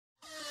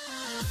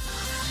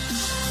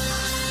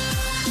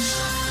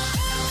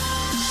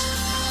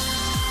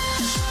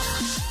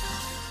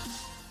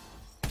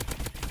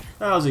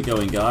How's it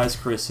going guys,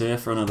 Kris here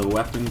for another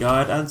weapon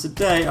guide, and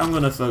today I'm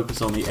going to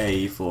focus on the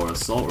AE4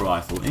 assault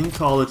rifle in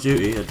Call of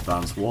Duty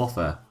Advanced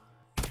Warfare.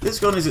 This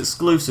gun is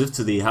exclusive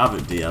to the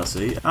Havoc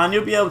DLC, and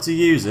you'll be able to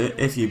use it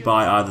if you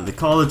buy either the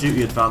Call of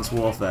Duty Advanced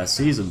Warfare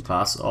Season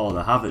Pass or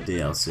the Havoc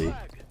DLC.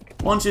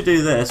 Once you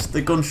do this,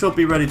 the gun should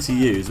be ready to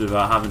use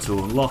without having to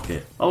unlock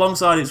it,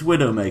 alongside its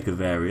widowmaker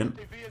variant,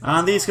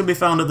 and these can be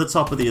found at the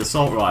top of the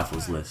assault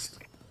rifles list.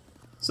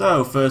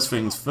 So, first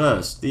things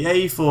first, the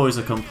AE4 is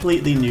a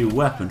completely new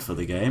weapon for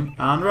the game,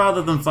 and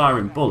rather than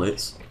firing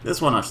bullets,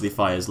 this one actually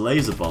fires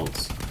laser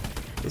bolts.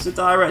 It's a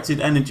directed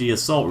energy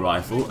assault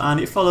rifle, and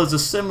it follows a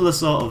similar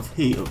sort of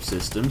heat up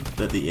system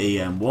that the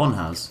EM1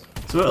 has.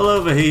 So it'll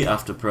overheat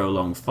after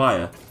prolonged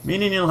fire,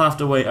 meaning you'll have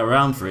to wait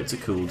around for it to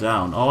cool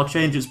down or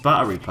change its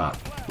battery pack,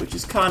 which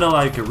is kinda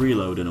like a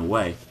reload in a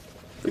way.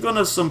 The gun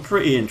has some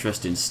pretty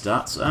interesting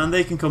stats, and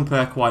they can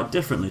compare quite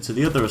differently to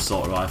the other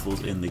assault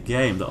rifles in the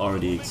game that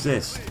already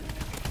exist.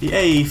 The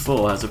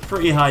AE4 has a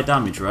pretty high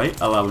damage rate,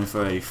 allowing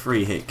for a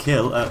 3-hit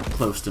kill at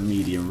close to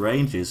medium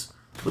ranges,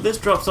 but this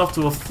drops off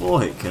to a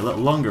 4-hit kill at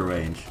longer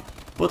range.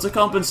 But to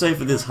compensate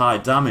for this high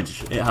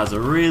damage, it has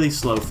a really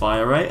slow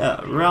fire rate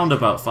at around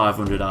about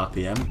 500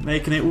 RPM,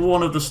 making it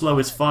one of the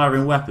slowest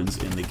firing weapons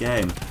in the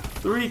game.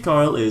 The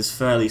recoil is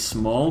fairly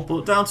small,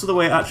 but down to the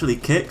way it actually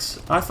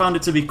kicks, I found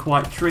it to be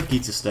quite tricky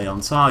to stay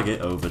on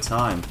target over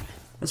time,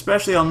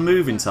 especially on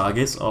moving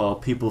targets or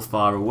people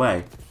far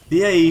away.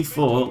 The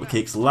AE4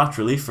 kicks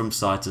laterally from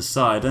side to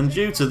side, and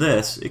due to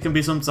this, it can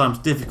be sometimes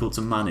difficult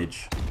to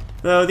manage.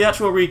 Though the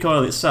actual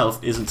recoil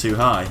itself isn't too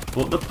high,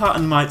 but the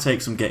pattern might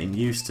take some getting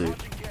used to.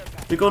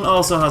 The gun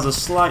also has a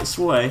slight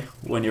sway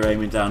when you're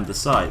aiming down the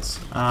sights,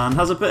 and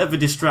has a bit of a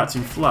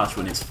distracting flash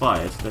when it's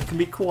fired that can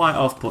be quite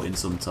off-putting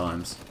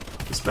sometimes,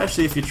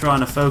 especially if you're trying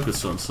to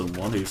focus on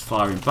someone who's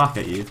firing back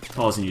at you,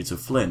 causing you to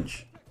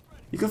flinch.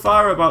 You can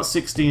fire about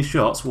 16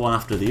 shots one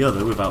after the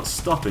other without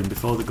stopping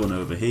before the gun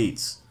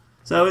overheats,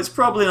 so it's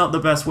probably not the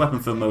best weapon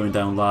for mowing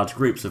down large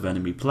groups of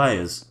enemy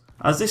players,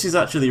 as this is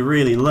actually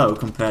really low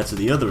compared to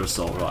the other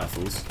assault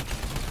rifles.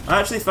 I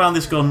actually found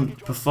this gun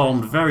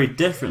performed very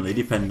differently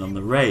depending on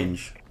the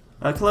range.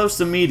 At close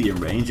to medium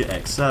range it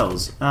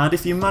excels, and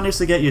if you manage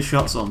to get your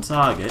shots on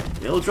target,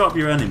 it'll drop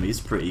your enemies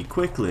pretty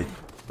quickly.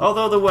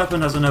 Although the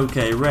weapon has an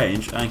okay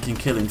range and can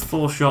kill in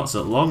 4 shots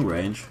at long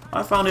range,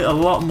 I found it a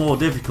lot more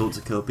difficult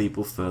to kill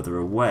people further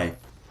away.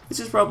 This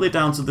is probably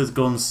down to the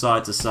gun's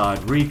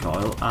side-to-side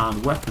recoil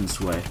and weapon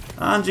sway,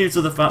 and due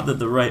to the fact that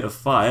the rate of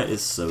fire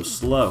is so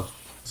slow.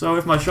 So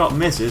if my shot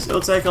misses,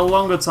 it'll take a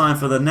longer time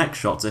for the next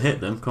shot to hit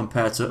them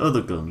compared to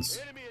other guns.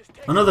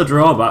 Another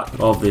drawback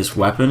of this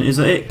weapon is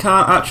that it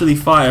can't actually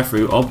fire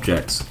through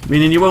objects,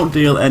 meaning you won't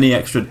deal any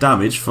extra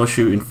damage for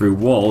shooting through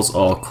walls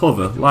or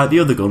cover like the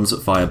other guns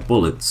that fire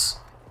bullets.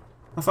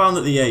 I found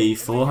that the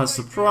AE4 has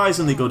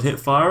surprisingly good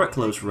hipfire at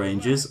close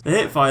ranges, the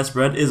hipfire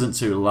spread isn't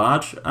too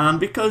large, and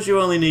because you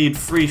only need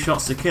 3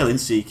 shots to kill in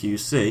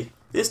CQC,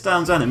 this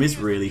downs enemies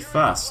really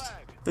fast.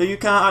 Though you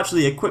can't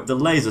actually equip the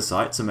laser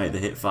sight to make the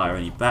hipfire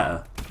any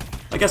better.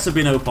 I guess there'd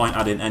be no point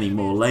adding any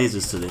more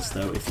lasers to this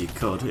though if you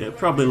could, it'd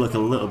probably look a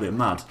little bit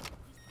mad.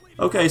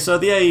 Okay, so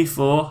the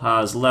AE4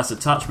 has less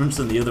attachments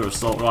than the other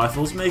assault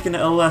rifles, making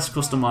it a less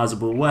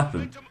customizable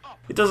weapon.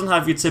 It doesn't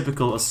have your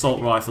typical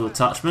assault rifle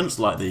attachments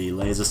like the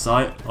laser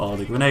sight, or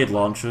the grenade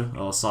launcher,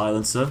 or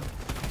silencer.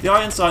 The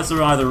iron sights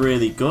are either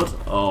really good,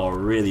 or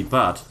really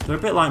bad. They're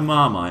a bit like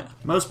Marmite.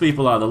 Most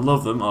people either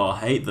love them or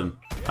hate them,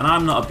 and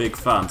I'm not a big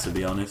fan to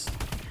be honest.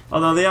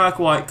 Although they are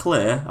quite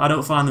clear, I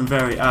don't find them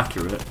very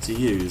accurate to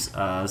use,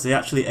 as they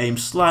actually aim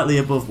slightly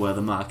above where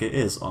the marker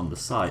is on the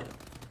sight.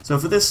 So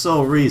for this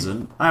sole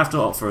reason, I have to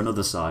opt for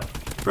another sight.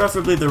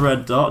 Preferably the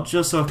red dot,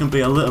 just so I can be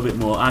a little bit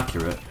more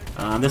accurate,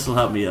 and this will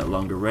help me at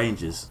longer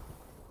ranges.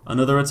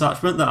 Another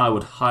attachment that I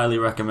would highly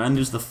recommend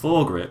is the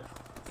foregrip.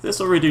 This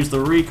will reduce the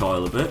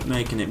recoil a bit,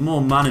 making it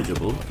more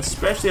manageable,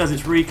 especially as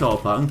its recoil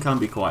pattern can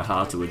be quite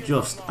hard to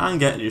adjust and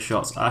get your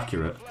shots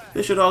accurate.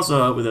 This should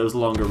also help with those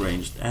longer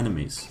ranged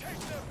enemies.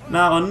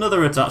 Now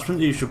another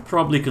attachment you should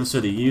probably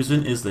consider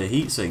using is the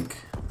heatsink.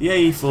 The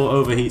AE4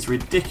 overheats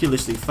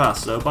ridiculously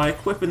fast, so by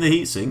equipping the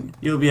heatsink,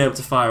 you'll be able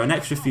to fire an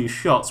extra few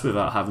shots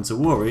without having to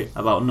worry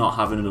about not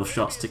having enough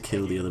shots to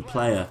kill the other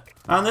player.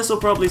 And this will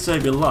probably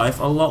save your life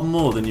a lot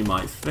more than you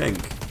might think.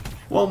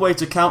 One way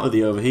to counter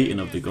the overheating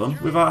of the gun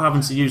without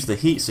having to use the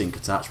heatsink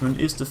attachment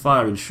is to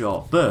fire in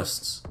short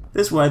bursts.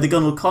 This way the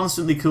gun will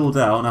constantly cool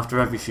down after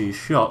every few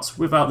shots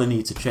without the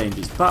need to change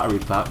its battery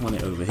pack when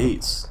it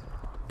overheats.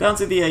 Down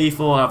to the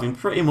AE4 having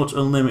pretty much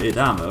unlimited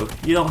ammo,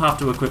 you don't have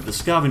to equip the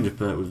scavenger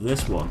perk with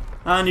this one,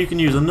 and you can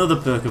use another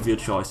perk of your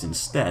choice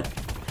instead.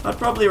 I'd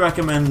probably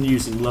recommend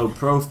using low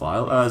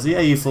profile, as the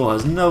AE4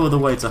 has no other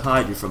way to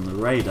hide you from the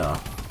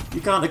radar. You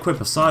can't equip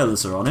a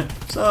silencer on it,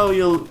 so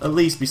you'll at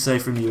least be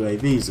safe from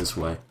UAVs this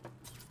way.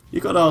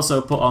 You could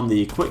also put on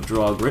the quick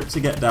draw grip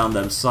to get down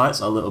them sights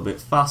a little bit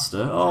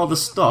faster, or the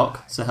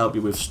stock to help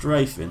you with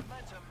strafing.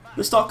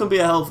 The stock can be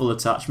a helpful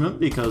attachment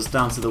because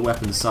down to the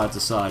weapon's side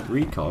to side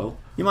recoil,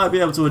 you might be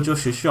able to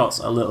adjust your shots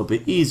a little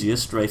bit easier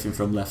strafing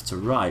from left to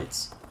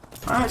right.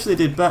 I actually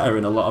did better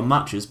in a lot of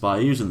matches by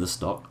using the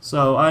stock,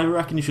 so I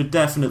reckon you should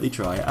definitely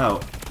try it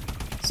out.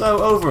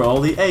 So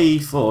overall, the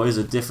AE4 is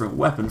a different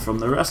weapon from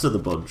the rest of the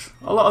bunch.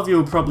 A lot of you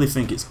will probably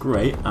think it's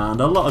great, and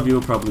a lot of you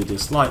will probably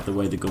dislike the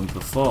way the gun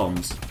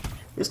performs.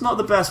 It's not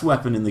the best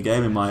weapon in the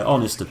game in my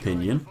honest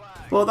opinion,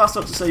 but that's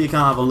not to say you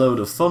can't have a load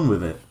of fun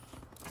with it.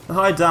 The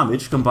high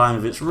damage combined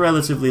with its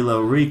relatively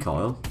low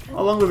recoil,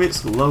 along with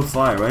its low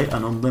fire rate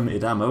and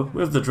unlimited ammo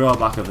with the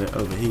drawback of it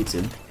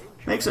overheating,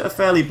 makes it a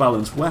fairly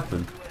balanced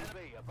weapon.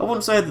 I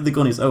wouldn't say that the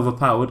gun is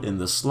overpowered in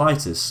the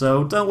slightest,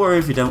 so don't worry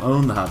if you don't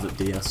own the Havoc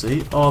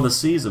DLC or the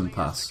Season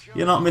Pass.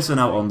 You're not missing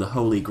out on the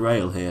holy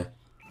grail here.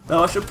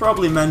 Though I should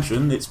probably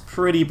mention it's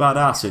pretty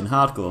badass in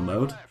hardcore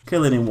mode,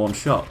 killing in one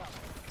shot.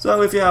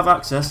 So if you have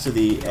access to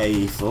the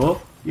AE4,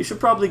 you should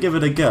probably give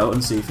it a go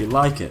and see if you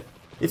like it.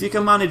 If you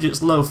can manage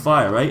its low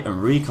fire rate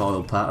and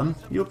recoil pattern,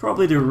 you'll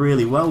probably do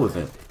really well with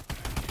it.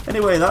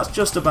 Anyway, that's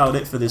just about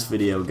it for this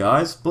video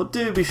guys, but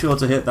do be sure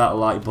to hit that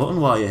like button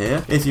while you're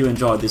here if you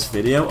enjoyed this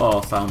video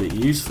or found it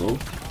useful,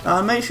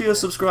 and make sure you're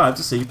subscribed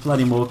to see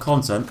plenty more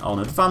content on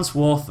Advanced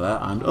Warfare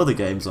and other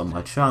games on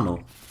my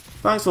channel.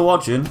 Thanks for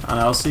watching, and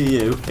I'll see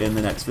you in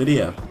the next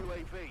video.